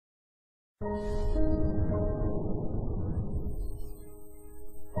En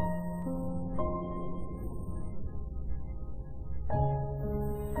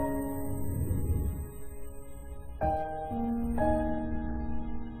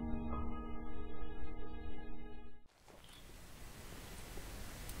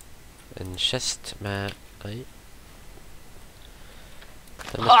chest med... Nej.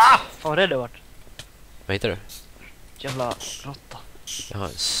 Ah! Vad är det varit? Vad hittar du? Jävla råtta. Jag har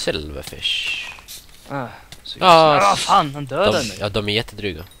en silverfish. Vad fan, han dödade mig. Ja, de är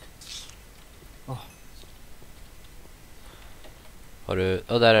jättedryga. Oh. Har du...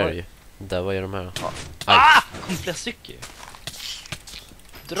 Ja, där är det ju. Där, vad gör de här då? Ah! Kom flera stycken.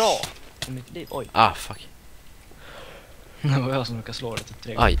 Dra. På mitt liv. Oj. Ah, fuck. Det var jag som råkade slå det till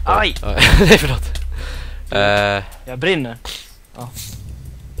 3 gånger. Aj. Aj! Nej, förlåt. Jag brinner. Ja.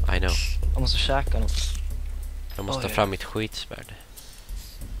 I know. Jag måste käka något. Jag måste ta fram mitt skitsvärd.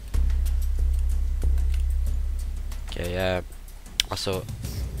 Okej, alltså...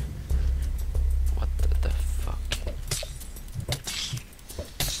 What the fuck?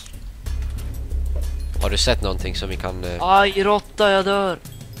 Har du sett någonting som vi kan... Aj, råtta, jag dör.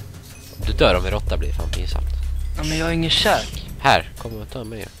 Du dör om en råtta blir fan pinsamt. Ja, men jag har ingen käk. Här, kom och ta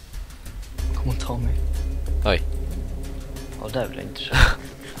mig. Kom och ta mig. Oj. Ja, där vill jag inte köra.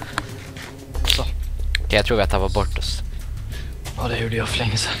 Så. Okej, jag tror vi har tappat bort oss. Ja, det gjorde jag för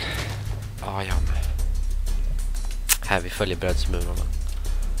länge sedan. Ja, jag med. Här, vi följer brödsmulorna.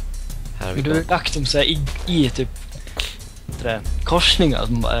 Här har vi Men du har lagt dem så här i typ korsningar.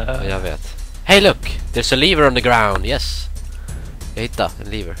 Ja, jag vet. Hey, look! There's a lever on the ground, yes. Jag hittade en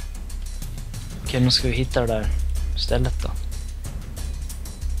lever. Okej, nu ska vi hitta det där stället då.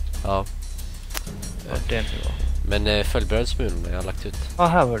 Ja. Vart det nu var. Men följ brödsmulorna, jag har lagt ut. Ja,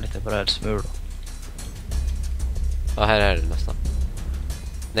 här var det lite brödsmulor. Ja, här är det nästan.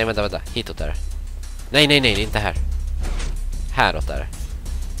 Nej, vänta. Hitåt är det. Nej, det är inte här. Häråt är det.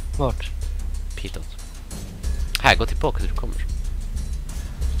 Vart? Hitåt. Här, gå tillbaka så du kommer.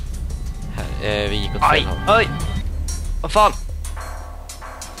 Här, vi gick åt fel håll. Aj! Vad fan?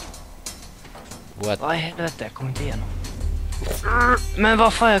 What? Vad i helvete, jag kommer inte igenom. Men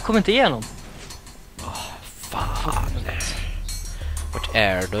vad fan, jag kommer inte igenom. Fan. Vart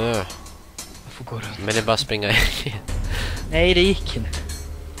är du? Jag får gå runt. Men det är bara att springa. Nej, det gick inte.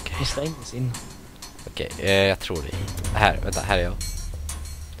 Okay. Det stängdes in. Okej, jag tror det är hit. Här, vänta, här är jag.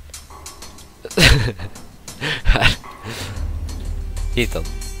 Här.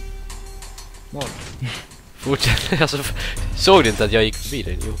 Hitåt. Mål. Fortsätt. Alltså, såg du inte att jag gick förbi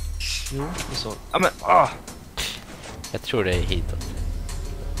den? Jo, det såg. Ja, men Jag tror det är hitåt.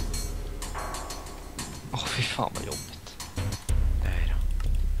 Fy fan vad jobbigt. Nej då.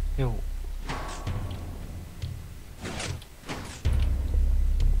 Jo.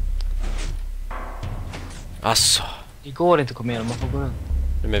 Alltså. Det går inte att komma igenom, man får gå runt.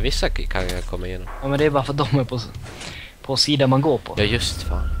 Men vissa kan jag komma igenom. Ja, men det är bara för att de är på sidan man går på. Ja, just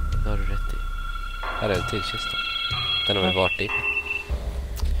fan. Det har du rätt i. Här är en till kista. Den har vi varit i.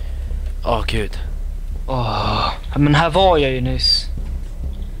 Åh, gud. Ja, men här var jag ju nyss.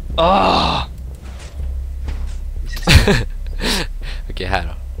 Okej, här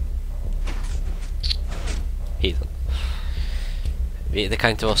då. Hitåt. Det kan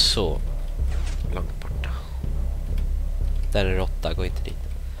inte vara så långt borta. Där är råtta, gå inte dit.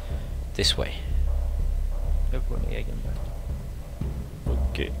 This way. Jag går en egen väg.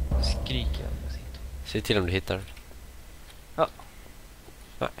 Okej. Skriker jag. Se till om du hittar den. Ja.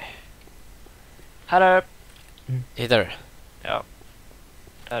 Nej. Här är Hittar du? Ja.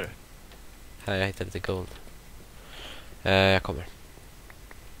 Där. Här, jag hittar lite gold. Jag kommer.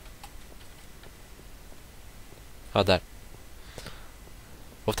 Ja, där.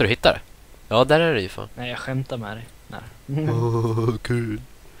 Ofta du hittar det. Ja, där är det ju fan. Nej, jag skämtar med dig. Nej. Kul.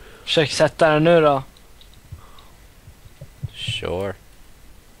 Försök sätta den nu då. Sure.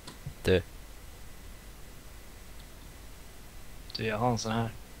 Du, jag har en sån här.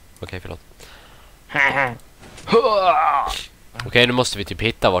 okej, förlåt. Okej, nu måste vi typ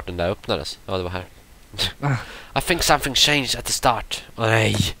hitta vart den där öppnades. Ja, det var här. I think something changed at the start. Åh,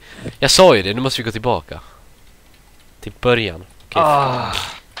 nej. Jag sa ju det, nu måste vi gå tillbaka. Till början. Okej.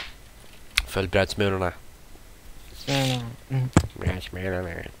 Följ brödsmulorna.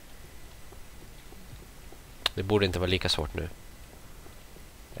 Det borde inte vara lika svårt nu.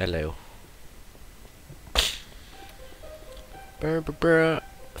 Eller jo.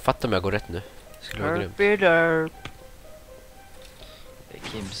 Fattar om jag går rätt nu. Skulle vara grymt. Det är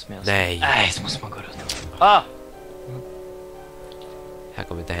Kims med. Nej. Nej, så måste man gå runt. Här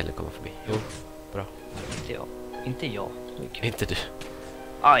kommer inte heller komma förbi. Jo, bra. Inte jag. Inte jag. Inte du.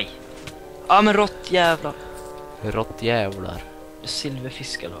 Aj. Ja men råttjävlar. Råttjävlar.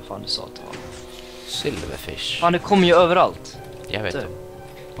 Silverfisk eller vad fan du sa att det var. Silverfish. Fan det kommer ju överallt. Jag vet inte.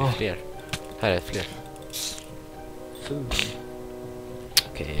 Det är fler. Här är fler. Ful.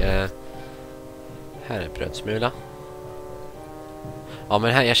 Okej, här är brödsmula. Ja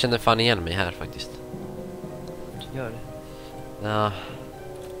men här, jag känner fan igen mig här faktiskt. Gör det. Ja,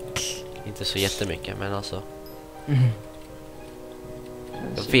 inte så jättemycket men alltså.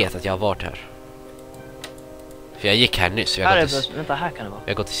 Jag vet att jag har varit här. För jag gick här nyss. Här är vänta, här kan det vara.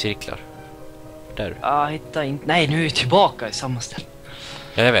 Jag har gått i cirklar. Där. Ja, hitta inte. Nej, nu är vi tillbaka i samma ställe.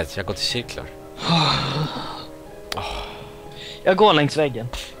 Ja, jag vet. Jag har gått i cirklar. Jag går längs väggen.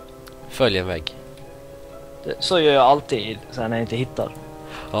 Följ en vägg. Så gör jag alltid så när jag inte hittar.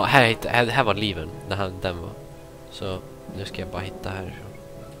 Ja, här var liven. Den var. Så nu ska jag bara hitta härifrån.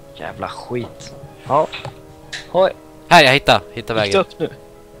 Jävla skit. Ja. Hoj. Här, jag hittar vägen. Upp nu.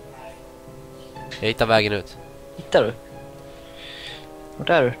 Jag hittar vägen ut. Hittar du? Vart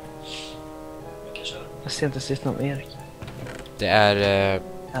är du? Jag ser inte sitt namn, Erik. Det är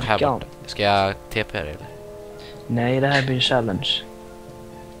här borta. Ska jag TP här eller? Nej, det här blir en challenge.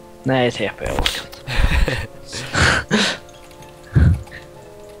 Nej, TP, jag orkar inte.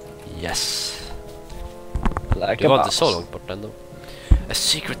 Yes. Like det var inte så långt bort ändå. A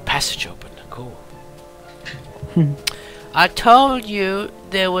secret passage open. Cool. I told you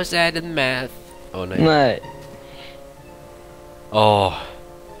there was added math. Oh nej. Nej. Åh.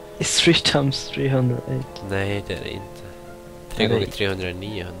 It's 3 times 308. Nej, det är det inte. 3 gånger 300 är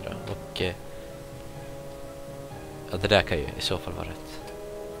 900. Och ja, det där kan ju i så fall vara rätt.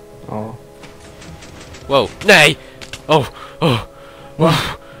 Ja. Wow, nej!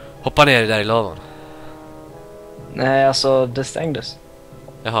 Hoppa ner där i lavan. Nej, alltså det stängdes.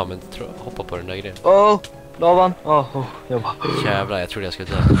 Jaha, men hoppa på den där grejen. Lavan. Jag bara... Jävlar, jag trodde jag skulle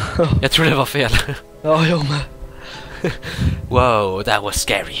dö. Jag trodde det var fel. Ja, jag med. Wow, that was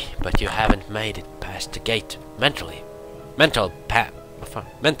scary. But you haven't made it past the gate mentally. Mental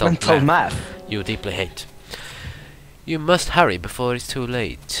math you deeply hate. You must hurry before it's too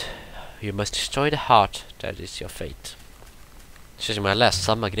late. You must destroy the heart, that is your fate. Det känns som jag har läst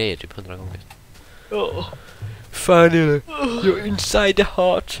samma grejer typ 100 gånger. Finally, you're inside the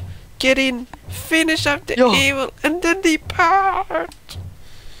heart. Get in, finish up the evil and then depart.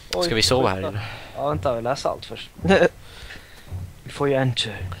 Ska vi sova här inne? Ja, vänta, vi läser allt först. Before you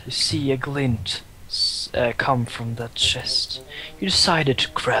enter, you see a glint come from that chest. You decided to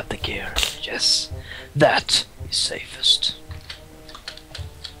grab the gear. Yes, that is safest.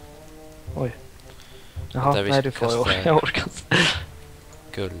 Oj. Jaha, nej du får jag orkar inte.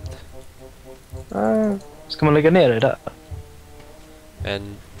 Guld. Ska man lägga ner det där? 1,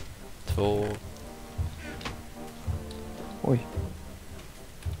 2. Oj.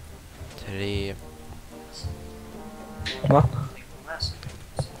 3. Va?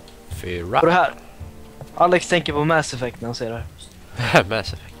 4. Och det här. Alex tänker på Mass Effect när han ser det här.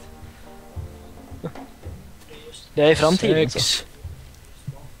 Mass Effect. Det är i framtiden 6. så.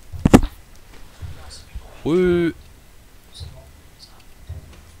 7.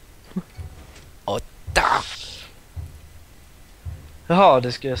 8. Jaha,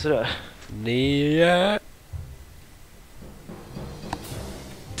 det ska jag sådär. 9.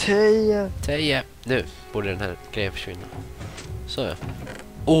 10. Nu borde den här grejen försvinna. Så ja.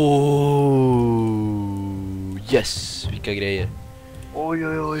 Yes, vilka grejer.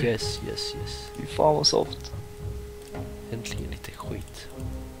 Oj. Yes. Fy fan vad soft. Äntligen lite skit.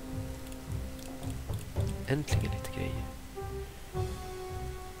 Äntligen lite grejer.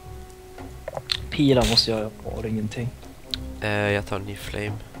 Pilar måste jag ha, ingenting. Jag tar en ny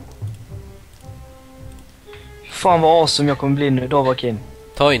flame. Fan vad awesome jag kommer bli nu, då var King.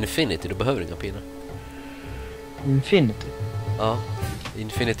 Ta Infinity, du behöver inga pinnar. Infinity? Ja,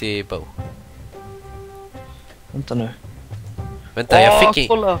 Infinity bow. Vänta nu. Vänta,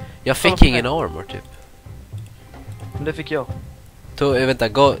 jag fick ingen armor typ. Men det fick jag. Vänta,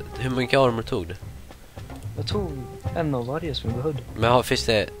 hur mycket armor tog du? Jag tog en av varje som jag behövde. Men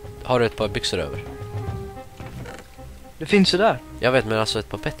har du ett par byxor över? Det finns ju där. Jag vet, men alltså ett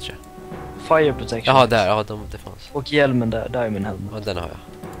par bättre. Fire protection. Jaha, där, ja, det fanns. Och hjälmen där är min helm. Ja, den har jag.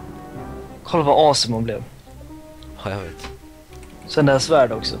 Kolla vad awesome man blev. Ja, jag vet. Sen det här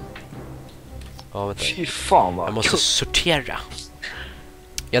svärd också. Ja, vänta. Fy fan vad jag måste sortera.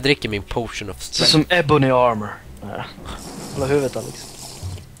 Jag dricker min potion of strength. Så som ebony armor. Nej. Hålla huvudet Alex.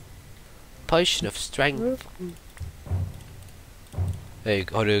 Potion of strength. Hey,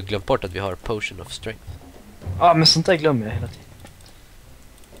 har du glömt bort att vi har potion of strength? Ja, men sånt där glömmer jag hela tiden.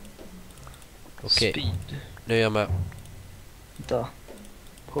 Okej. Speed. Nu är jag med. Vänta.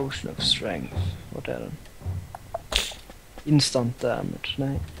 Potion of strength. Vad är den? Instant damage.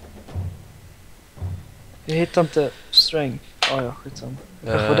 Nej. Jag hittar inte strength. Ja, skitsamma.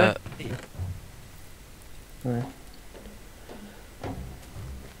 Jag får det. Nej.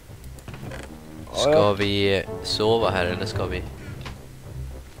 Ska vi sova här eller ska vi?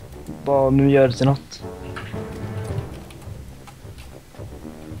 Vad nu gör det till något.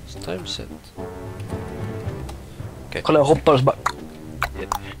 Timeset. Okay. Kolla, jag hoppar och så bara...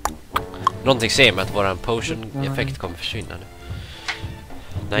 Någonting säger mig att våran potion-effekt kommer försvinna nu.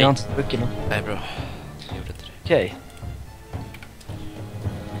 Nej. Jag har inte druckit något. Nej, bra. Jag gjorde inte det. Okej.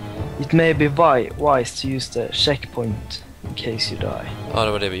 It may be wise to use the checkpoint in case you die. Ja,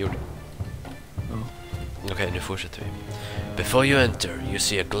 det var det vi gjorde. Okej, nu fortsätter vi. Before you enter, you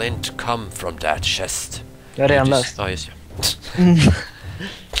see a glint come from that chest. Jag har redan läst. Ja, just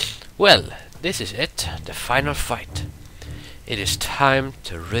Well, this is it, the final fight. It is time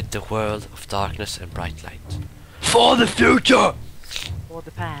to rid the world of darkness and bright light. For the future! For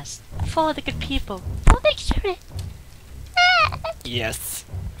the past. For the good people. For victory. Yes.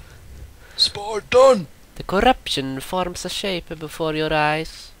 Spartan! The corruption forms a shape before your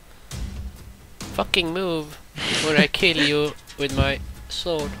eyes. Fucking move, or I kill you with my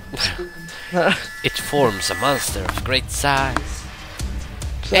sword. It forms a monster of great size.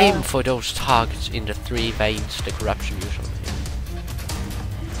 Aim for those targets in the 3 veins the corruption usually.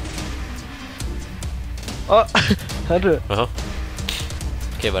 Ja, hör du? Jaha.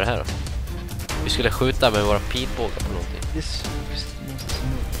 Okej, vad är det här då? Vi skulle skjuta med våra pilbågar på någonting.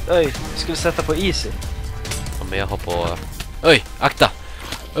 Oj, vi skulle sätta på easy. Ja, men jag har på... Oj, akta!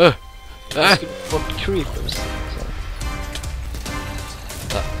 Vi skulle få bort creepers.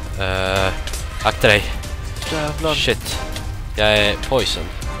 Akta dig. Jävlar. Shit. Jag är poison.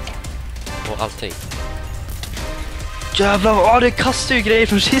 Och allting. Jävlar, det kastar ju grejer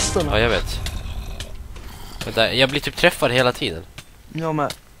från kistorna. Ja, jag vet. Vänta, jag blir typ träffad hela tiden. Jag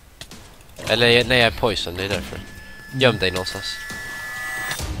med. Eller när jag är poison, det är därför. Göm dig någonstans.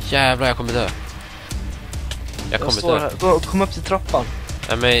 Jävlar, jag kommer dö. Jag kommer dö. Här. Kom upp till trappan.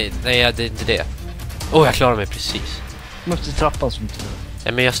 Nej, men nej, det är inte det. Jag klarar mig precis. Kom upp till trappan som inte dör.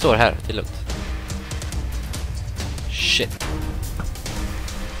 Nej, men jag står här, det är lugnt. Shit.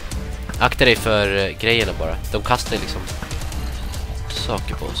 Akta dig för grejerna bara. De kastar liksom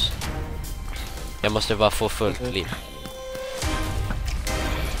saker på oss. Jag måste bara få fullt liv.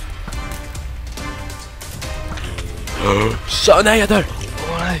 Så, nej, jag dör!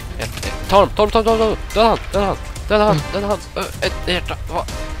 Nej. Ta dem! Döda han! Ett hjärta!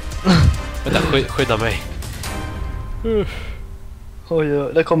 Vänta, skydda mig. Oj,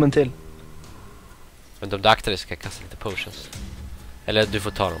 det kom en till. Men om du aktar dig ska jag kasta lite potions. Eller du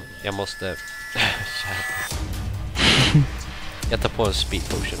får ta dem. Jag måste... Jag tar på en speed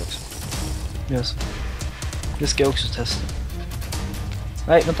potion också. Yes. Det ska jag också testa.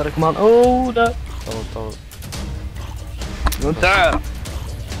 Nej, vänta, det kommer han. Där! Ta. Vänta!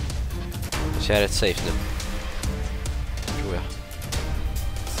 Så jag är rätt safe nu. Tror jag.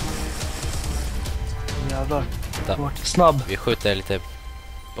 Jävlar. Vänta. Vart snabb. Vi skjuter lite...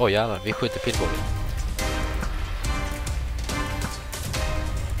 jävlar, vi skjuter pilbågen.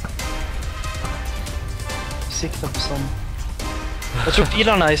 Sikta på samma. Jag tror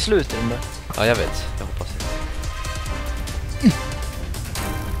pilarna är slut i den där. Ja, jag vet. Jag hoppas det.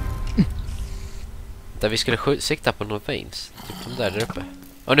 Där vi skulle sikta på någon veins. Typ de där uppe.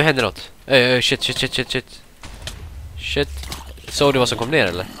 Nu händer något. Shit. Såg du vad som kom ner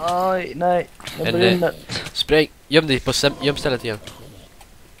eller? Aj, nej. Jag brinner. Spräng. Göm dig på gömstället igen.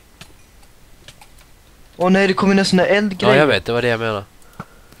 Nej, det kommer en sån där eldgrej. Ja, jag vet. Det var det jag menade.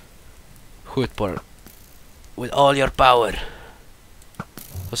 Skjut på den. With all your power.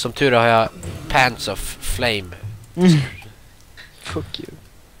 Och som tur har jag pants of flame. Fuck you.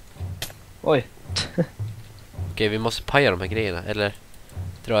 Oj. Okej, vi måste paja de här grejerna. Eller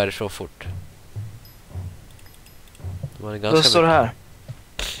dra det så fort. Vad står det här?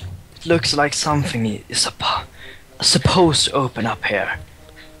 It looks like something is supposed to open up here.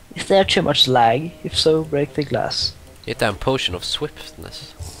 Is there too much lag? If so, break the glass. Hitta en potion of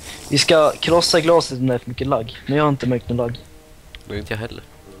swiftness. Vi ska krossa glaset om det är för mycket lag. Men jag har inte märkt någon lag. Det är inte jag heller.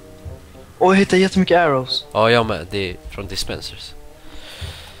 Jag hittar jättemycket arrows. Ja, jag med. Det är från dispensers.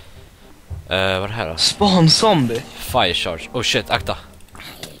 Vad är det här då? Spawn zombie. Fire charge. Oh shit, akta.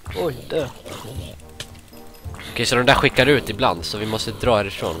 Oj, det. Okej, så de där skickar ut ibland. Så vi måste dra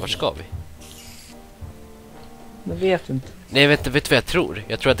härifrån. Vart ska vi? Jag vet inte. Nej, vet du vad jag tror?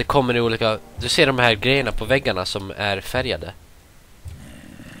 Jag tror att det kommer i olika... Du ser de här grejerna på väggarna som är färgade.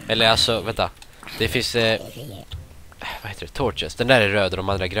 Eller alltså, vänta. Det finns... vad heter det? Torches. Den där är röd och de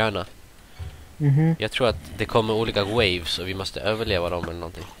andra är gröna. Jag tror att det kommer olika waves och vi måste överleva dem eller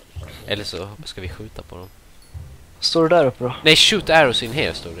någonting. Eller så ska vi skjuta på dem. Står det där uppe då? Nej, shoot arrows in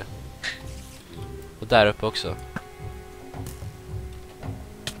here står det. Och där uppe också.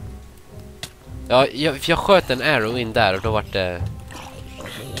 Ja, jag sköt en arrow in där och då vart det...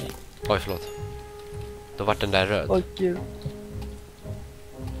 Oj, förlåt. Då vart den där röd. Oj, gud.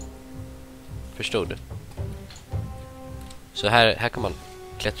 Förstod du? Så här kan man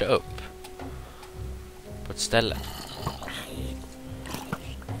klättra upp på ett ställe.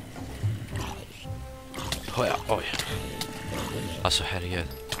 Oj, oj. Alltså, herregud.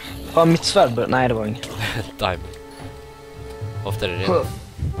 Fan, mitt svärd börjar... Nej, det var inget. Diamond. Ofta är det redan.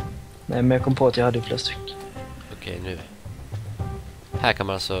 Nej, men jag kom på att jag hade flera stycken. Okej, nu. Här kan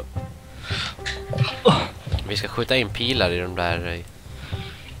man alltså... Vi ska skjuta in pilar i de där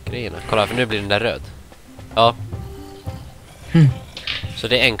grejerna. Kolla, för nu blir den där röd. Ja. Så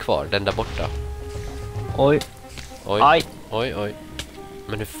det är en kvar, den där borta. Oj. Oj. Aj. Oj, oj.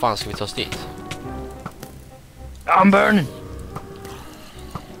 Men hur fan ska vi ta oss dit? I'm burning.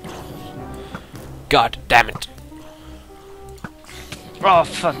 God damn it. Bra,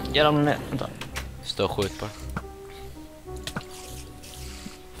 fuck. Jag ramlar ner. Vänta. Stå och skjut på.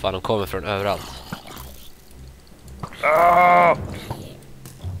 Fan, de kommer från överallt.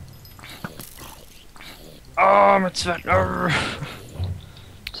 Mitt svärd.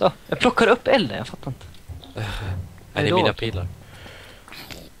 Så, jag plockar upp elden, jag fattar inte. Är det mina pilar?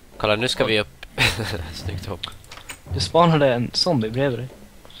 Kolla, nu ska vi upp. Snyggt hopp. Du spanade en zombie bredvid dig.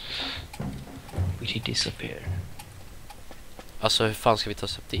 Which he disappeared. Alltså, hur fan ska vi ta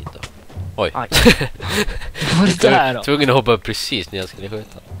oss upp dit då? Oj. Aj. Vad är det där då? Tvungen att hoppa upp precis när jag skulle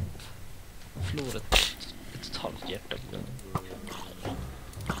skjuta. Förlorat ett totalt hjärta.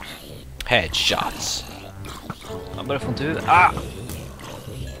 Headshots. Jag börjar få inte huvud.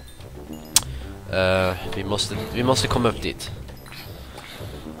 Vi måste komma upp dit.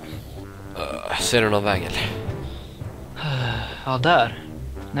 Ser du någon väg eller? Ja, där.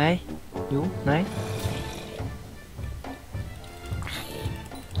 Nej. Jo, nej.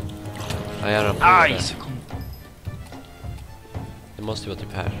 Ja, jag rör på Aj, det. så kom. Det måste vara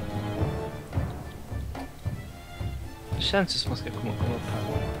typ här. Det känns ju som man ska komma upp här.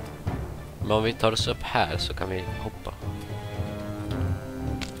 Men om vi tar oss upp här så kan vi hoppa.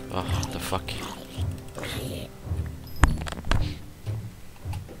 What the fuck.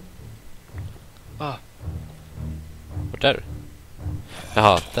 Vart är du?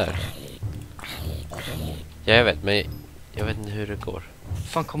 Jaha, där. Ja, jag vet, men jag vet inte hur det går.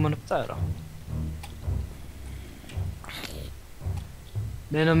 Fan, kommer man upp där då?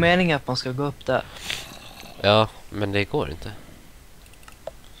 Det är nog meningen att man ska gå upp där. Ja, men det går inte.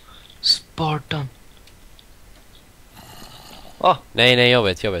 Spartan. Nej, jag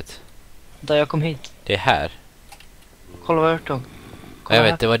vet. Där jag kom hit. Det är här. Kolla vad jag har gjort då. Ja, jag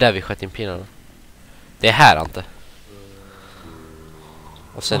vet, det var där vi sköt in pinnarna. Det är här, Ante.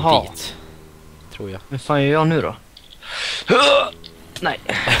 Och sen Aha. dit. Tror jag. Vad fan gör jag nu då? Nej.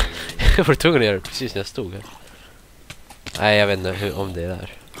 Jag var tvungen att göra det precis när jag stod här. Nej, jag vet inte om det är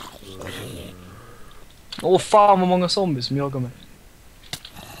där. Åh fan vad många zombies som jagar mig.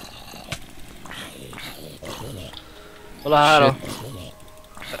 Kolla här då.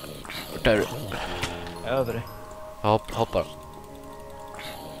 Vart är du? Jag är över det. Hoppa.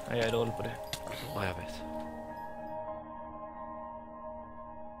 Jag är dålig på det. Ja, jag vet.